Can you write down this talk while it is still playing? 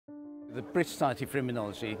The British Society for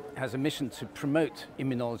Immunology has a mission to promote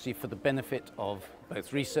immunology for the benefit of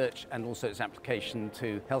both research and also its application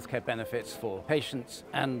to healthcare benefits for patients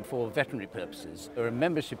and for veterinary purposes. We're a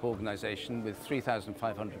membership organisation with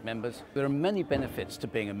 3,500 members. There are many benefits to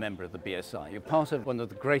being a member of the BSI. You're part of one of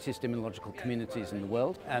the greatest immunological communities in the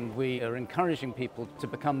world, and we are encouraging people to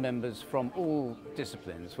become members from all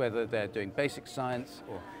disciplines, whether they're doing basic science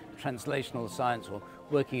or translational science or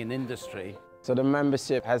working in industry. So the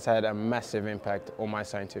membership has had a massive impact on my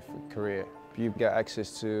scientific career. You get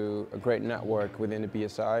access to a great network within the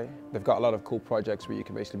BSI. They've got a lot of cool projects where you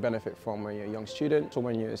can basically benefit from when you're a young student or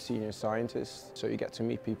when you're a senior scientist. So you get to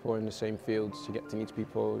meet people in the same fields, you get to meet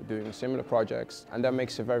people doing similar projects, and that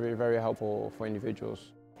makes it very, very helpful for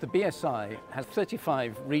individuals. The BSI has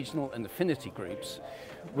 35 regional and affinity groups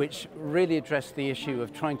which really address the issue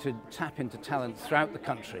of trying to tap into talent throughout the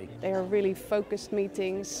country. They are really focused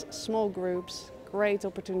meetings, small groups, great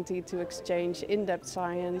opportunity to exchange in-depth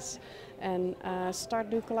science and start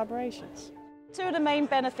new collaborations. Two of the main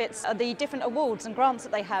benefits are the different awards and grants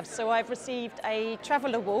that they have. So I've received a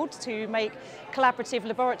travel award to make collaborative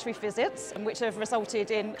laboratory visits, which have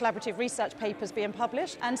resulted in collaborative research papers being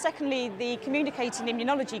published. And secondly, the communicating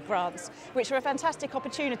immunology grants, which are a fantastic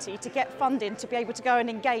opportunity to get funding to be able to go and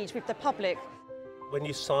engage with the public. When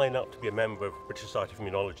you sign up to be a member of British Society for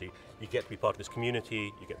Immunology, you get to be part of this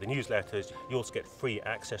community, you get the newsletters, you also get free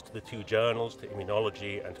access to the two journals, to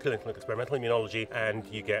Immunology and Clinical and Experimental Immunology, and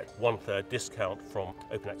you get 1/3 discount from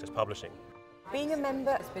open access publishing. Being a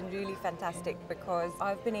member has been really fantastic because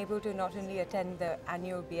I've been able to not only attend the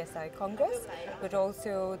annual BSI Congress, but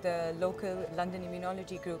also the local London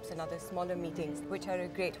immunology groups and other smaller meetings, which are a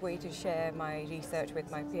great way to share my research with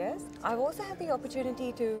my peers. I've also had the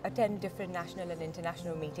opportunity to attend different national and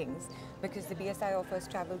international meetings because the BSI offers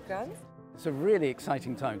travel grants. It's a really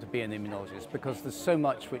exciting time to be an immunologist because there's so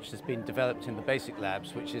much which has been developed in the basic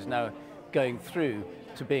labs which is now going through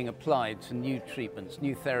to being applied to new treatments,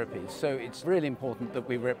 new therapies. So it's really important that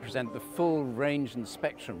we represent the full range and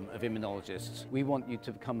spectrum of immunologists. We want you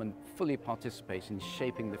to come and fully participate in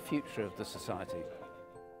shaping the future of the society.